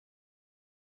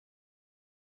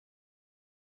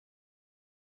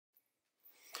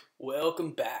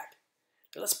Welcome back.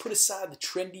 Now let's put aside the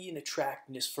trendy and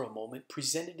attractiveness for a moment,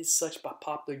 presented as such by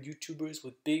popular YouTubers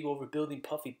with big overbuilding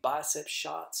puffy bicep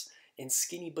shots and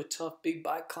skinny but tough big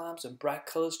bike climbs and bright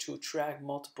colors to attract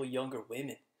multiple younger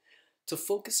women, to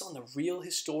focus on the real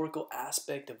historical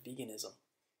aspect of veganism.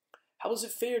 How has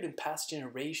it fared in past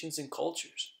generations and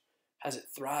cultures? Has it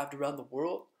thrived around the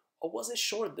world, or was it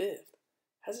short-lived?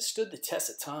 Has it stood the test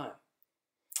of time?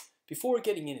 Before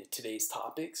getting into today's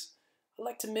topics, I'd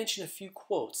like to mention a few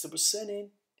quotes that were sent in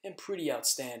and pretty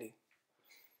outstanding.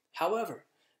 However,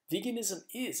 veganism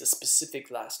is a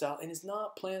specific lifestyle and is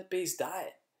not a plant-based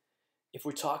diet. If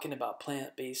we're talking about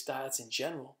plant-based diets in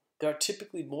general, there are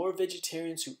typically more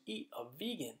vegetarians who eat a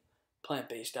vegan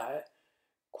plant-based diet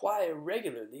quite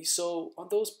regularly, so on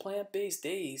those plant-based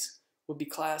days would be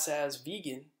classed as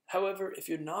vegan. However, if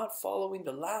you're not following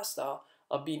the lifestyle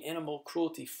of being animal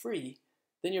cruelty-free,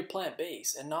 then you're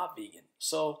plant-based and not vegan.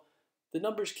 So the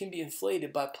numbers can be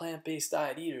inflated by plant-based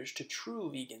diet eaters to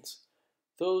true vegans,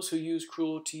 those who use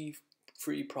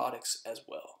cruelty-free products as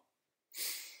well.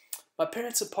 My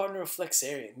parents are partner of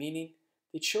flexitarian, meaning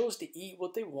they chose to eat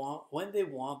what they want when they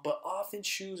want, but often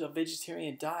choose a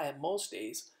vegetarian diet most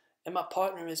days, and my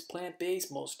partner is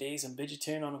plant-based most days and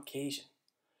vegetarian on occasion.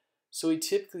 So he'd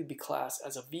typically be classed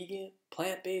as a vegan,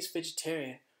 plant-based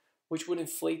vegetarian, which would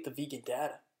inflate the vegan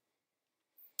data.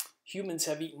 Humans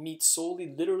have eaten meat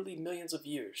solely literally millions of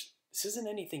years. This isn't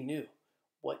anything new.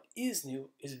 What is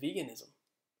new is veganism.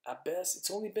 At best, it's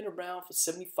only been around for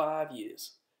 75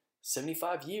 years.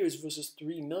 75 years versus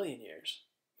 3 million years.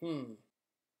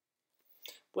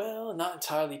 Well, not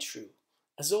entirely true,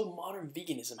 as though modern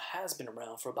veganism has been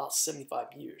around for about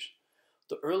 75 years.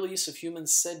 The earliest of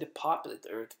humans said to populate the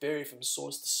earth vary from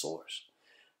source to source,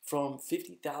 from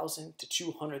 50,000 to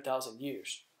 200,000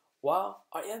 years, while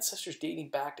our ancestors dating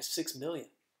back to 6 million.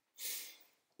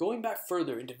 Going back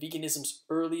further into veganism's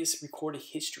earliest recorded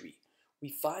history, we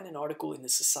find an article in the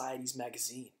Society's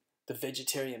magazine, The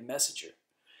Vegetarian Messenger,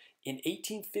 in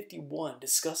 1851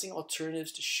 discussing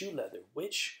alternatives to shoe leather,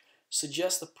 which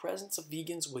suggests the presence of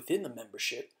vegans within the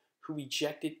membership who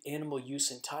rejected animal use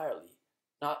entirely,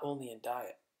 not only in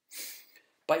diet.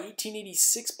 By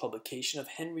 1886 publication of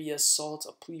Henry S. Salt's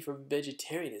A Plea for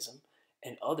Vegetarianism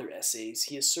and other essays,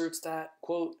 he asserts that,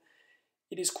 quote,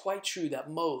 "It is quite true that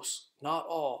most, not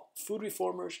all, food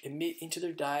reformers admit into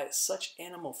their diet such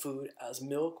animal food as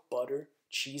milk, butter,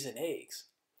 cheese, and eggs."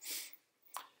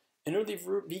 An early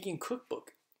vegan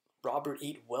cookbook, Robert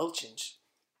H. Welch's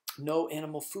No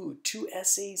Animal Food, 2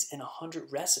 Essays and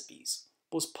 100 Recipes,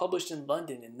 was published in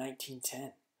London in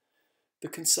 1910. The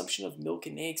consumption of milk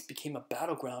and eggs became a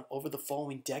battleground over the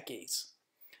following decades.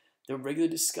 There were regular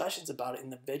discussions about it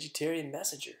in the Vegetarian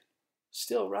Messenger,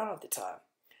 still around at the time,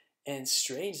 and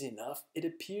strangely enough, it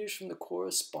appears from the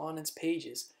correspondence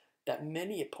pages that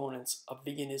many opponents of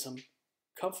veganism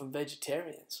come from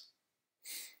vegetarians.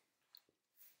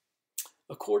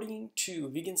 According to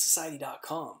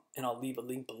vegansociety.com, and I'll leave a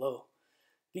link below,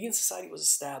 Vegan Society was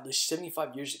established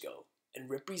 75 years ago and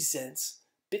represents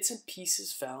bits and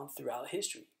pieces found throughout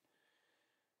history.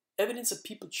 Evidence of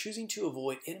people choosing to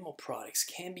avoid animal products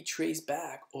can be traced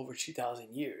back over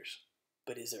 2,000 years.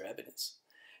 But is there evidence?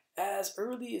 As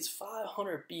early as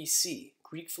 500 BC,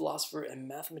 Greek philosopher and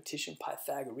mathematician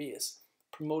Pythagoras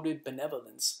promoted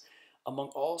benevolence among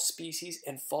all species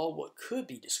and followed what could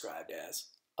be described as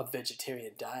a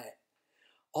vegetarian diet.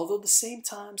 Although at the same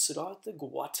time Siddhartha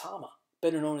Gautama,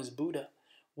 better known as Buddha,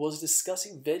 was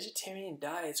discussing vegetarian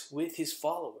diets with his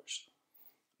followers,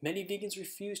 many vegans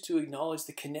refuse to acknowledge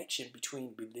the connection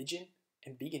between religion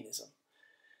and veganism.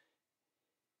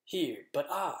 Here, but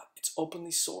it's openly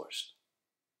sourced.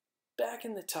 Back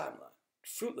in the timeline,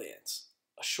 Fruitlands,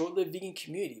 a short-lived vegan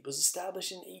community, was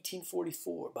established in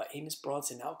 1844 by Amos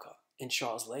Bronson Alcott and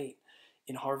Charles Lane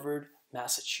in Harvard,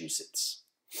 Massachusetts.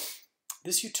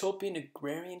 This utopian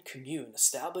agrarian commune,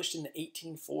 established in the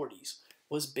 1840s,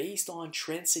 was based on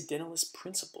transcendentalist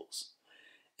principles.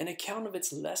 An account of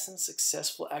its less than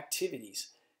successful activities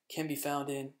can be found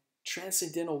in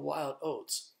Transcendental Wild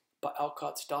Oats by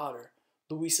Alcott's daughter,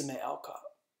 Louisa May Alcott.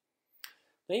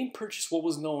 Lane purchased what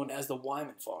was known as the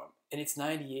Wyman Farm and its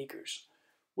 90 acres,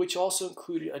 which also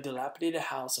included a dilapidated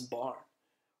house and barn.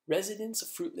 Residents of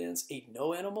Fruitlands ate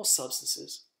no animal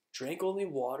substances, drank only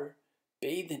water,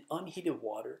 bathed in unheated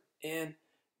water, and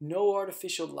no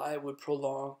artificial light would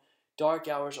prolong dark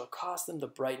hours or cost them the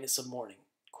brightness of morning,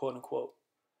 quote unquote.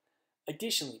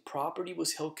 Additionally, property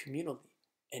was held communally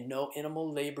and no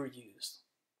animal labor used.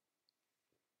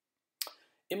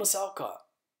 Amos Alcott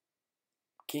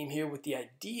came here with the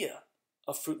idea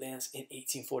of Fruitlands in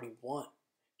 1841.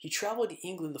 He traveled to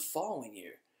England the following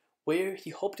year, where he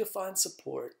hoped to find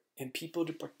support and people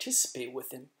to participate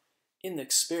with him in the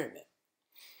experiment.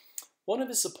 One of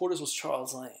his supporters was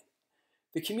Charles Lane.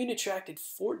 The community attracted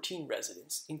 14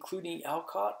 residents, including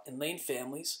Alcott and Lane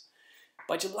families.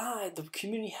 By July, the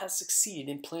community had succeeded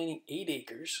in planting 8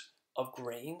 acres of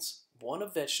grains, 1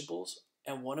 of vegetables,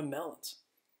 and 1 of melons.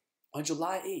 On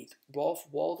July 8th, Ralph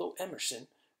Waldo Emerson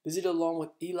visited along with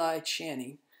Eli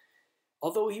Channing.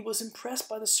 Although he was impressed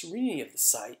by the serenity of the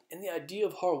site and the idea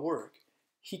of hard work,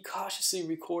 he cautiously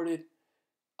recorded,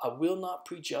 "I will not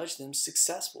prejudge them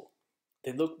successful.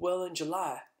 They look well in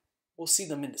July. We'll see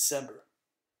them in December."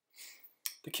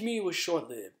 The community was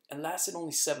short-lived and lasted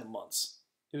only 7 months.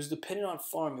 It was dependent on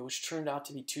farming, which turned out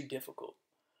to be too difficult.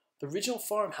 The original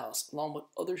farmhouse, along with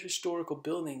other historical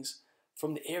buildings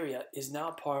from the area, is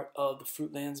now part of the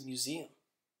Fruitlands Museum.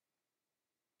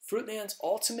 Fruitlands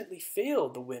ultimately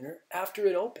failed the winter after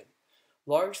it opened,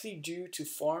 largely due to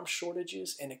farm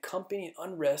shortages and accompanying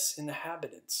unrest in the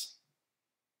inhabitants.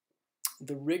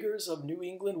 The rigors of New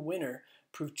England winter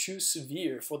proved too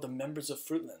severe for the members of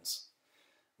Fruitlands.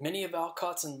 Many of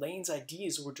Alcott's and Lane's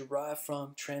ideas were derived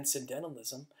from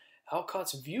Transcendentalism.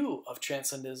 Alcott's view of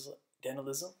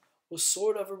Transcendentalism was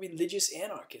sort of a religious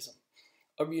anarchism,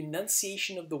 a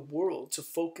renunciation of the world to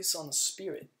focus on the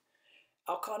spirit.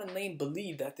 Alcott and Lane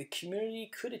believed that the community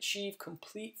could achieve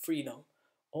complete freedom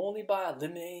only by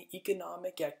eliminating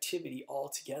economic activity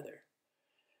altogether.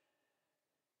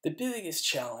 The biggest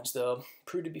challenge, though,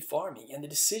 proved to be farming, and the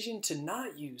decision to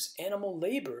not use animal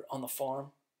labor on the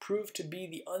farm proved to be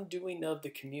the undoing of the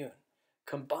commune,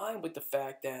 combined with the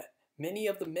fact that many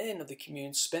of the men of the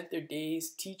commune spent their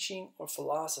days teaching or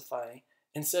philosophizing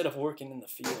instead of working in the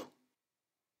field.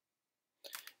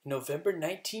 In November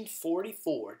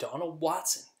 1944, Donald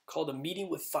Watson called a meeting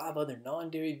with 5 other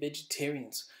non-dairy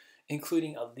vegetarians,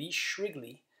 including Elise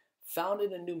Shrigley,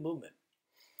 founded a new movement.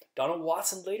 Donald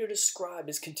Watson later described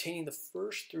as containing the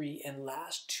first 3 and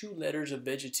last 2 letters of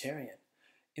vegetarian.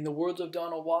 In the words of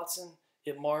Donald Watson,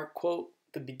 it marked, quote,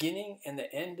 "the beginning and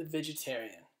the end of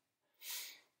vegetarian."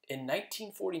 In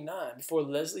 1949, before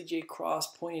Leslie J.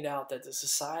 Cross pointed out that the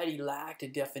society lacked a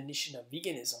definition of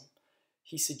veganism,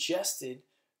 he suggested,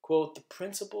 quote, "the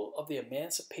principle of the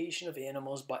emancipation of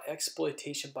animals by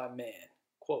exploitation by man."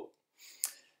 Quote,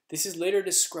 this is later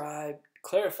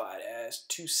clarified as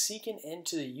to seek an end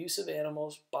to the use of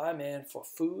animals by man for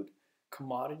food,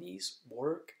 commodities,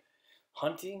 work,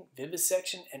 hunting,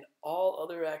 vivisection, and all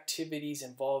other activities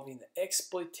involving the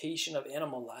exploitation of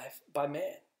animal life by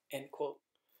man, end quote.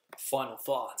 Final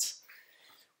thoughts.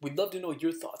 We'd love to know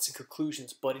your thoughts and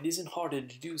conclusions, but it isn't hard to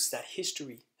deduce that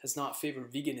history has not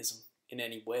favored veganism in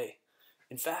any way.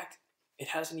 In fact, it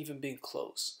hasn't even been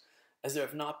close, as there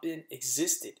have not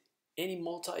existed any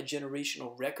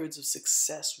multi-generational records of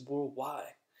success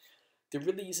worldwide. There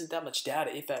really isn't that much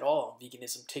data, if at all, on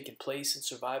veganism taking place and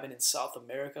surviving in South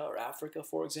America or Africa,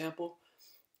 for example,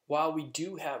 while we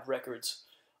do have records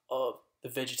of the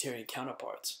vegetarian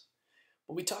counterparts.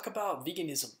 When we talk about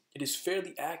veganism, it is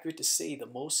fairly accurate to say the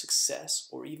most success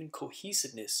or even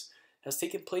cohesiveness has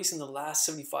taken place in the last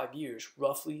 75 years,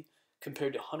 roughly,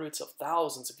 compared to hundreds of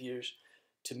thousands of years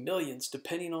to millions,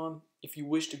 depending on if you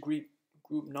wish to group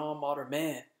non-modern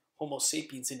man, Homo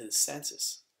sapiens, into the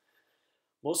census.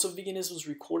 Most of veganism's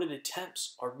recorded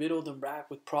attempts are riddled and racked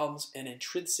with problems and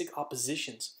intrinsic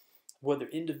oppositions, whether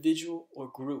individual or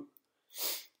group.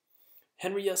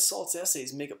 Henry S. Salt's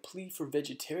essays make a plea for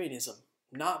vegetarianism,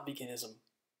 not veganism,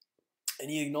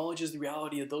 and he acknowledges the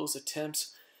reality of those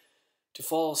attempts to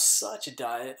follow such a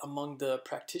diet among the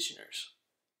practitioners.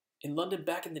 In London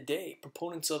back in the day,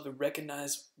 proponents of it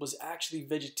recognized was actually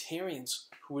vegetarians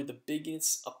who were the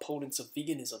biggest opponents of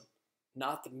veganism,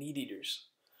 not the meat eaters.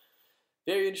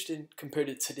 Very interesting compared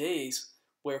to today's,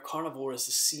 where carnivore is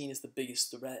seen as the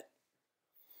biggest threat.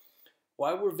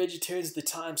 Why were vegetarians at the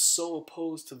time so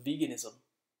opposed to veganism?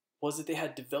 Was it they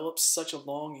had developed such a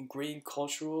long ingrained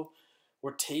cultural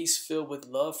or taste filled with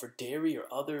love for dairy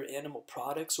or other animal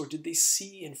products, or did they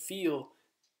see and feel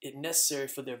it necessary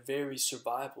for their very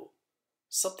survival?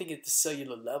 Something at the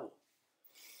cellular level.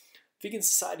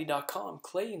 VeganSociety.com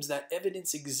claims that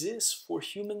evidence exists for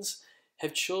humans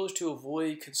have chose to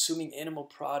avoid consuming animal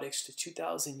products to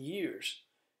 2,000 years.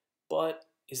 But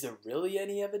is there really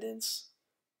any evidence?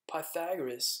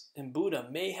 Pythagoras and Buddha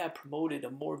may have promoted a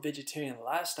more vegetarian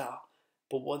lifestyle,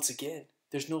 but once again,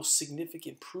 there's no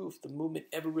significant proof the movement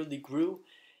ever really grew,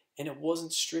 and it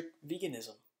wasn't strict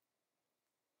veganism.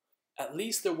 At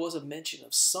least there was a mention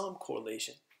of some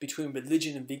correlation between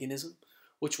religion and veganism,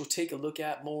 which we'll take a look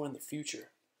at more in the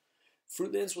future.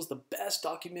 Fruitlands was the best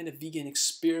documented vegan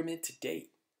experiment to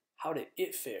date. How did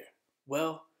it fare?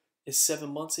 Well, Is 7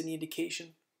 months any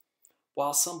indication?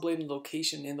 While some blame the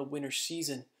location and the winter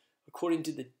season, according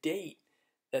to the data,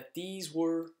 that these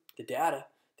were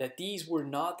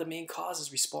not the main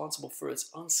causes responsible for its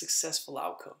unsuccessful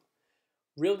outcome.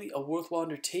 Really a worthwhile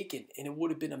undertaking, and it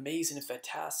would have been amazing and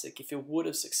fantastic if it would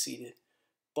have succeeded,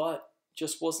 but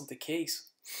just wasn't the case.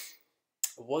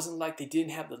 It wasn't like they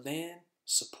didn't have the land,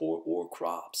 support, or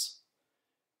crops.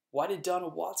 Why did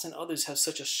Donald Watts and others have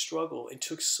such a struggle and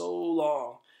took so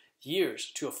long, years,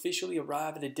 to officially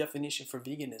arrive at a definition for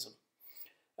veganism?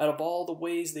 Out of all the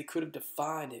ways they could have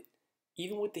defined it,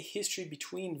 even with the history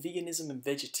between veganism and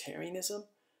vegetarianism,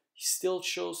 he still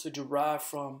chose to derive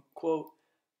from, quote,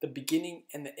 the beginning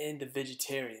and the end of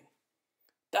vegetarian.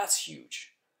 That's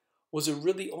huge. Was it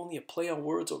really only a play on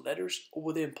words or letters, or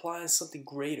were they implying something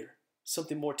greater,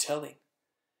 something more telling?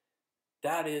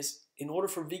 That is, in order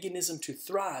for veganism to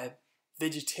thrive,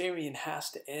 vegetarian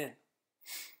has to end.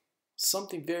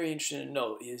 Something very interesting to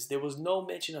note is there was no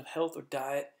mention of health or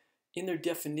diet in their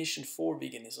definition for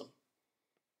veganism.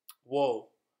 Whoa,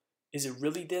 is it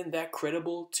really then that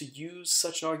credible to use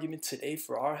such an argument today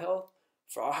for our health,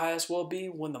 for our highest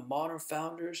well-being, when the modern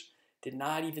founders did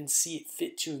not even see it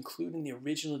fit to include in the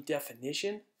original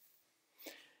definition?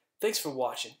 Thanks for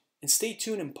watching, and stay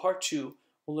tuned in part 2.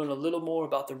 We'll learn a little more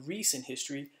about the recent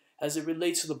history as it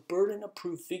relates to the burden of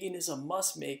proof veganism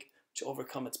must make to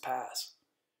overcome its past.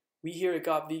 We here at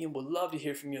Got Vegan would love to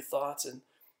hear from your thoughts, and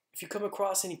if you come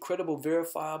across any credible,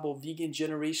 verifiable vegan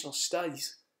generational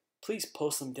studies, please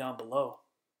post them down below.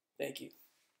 Thank you.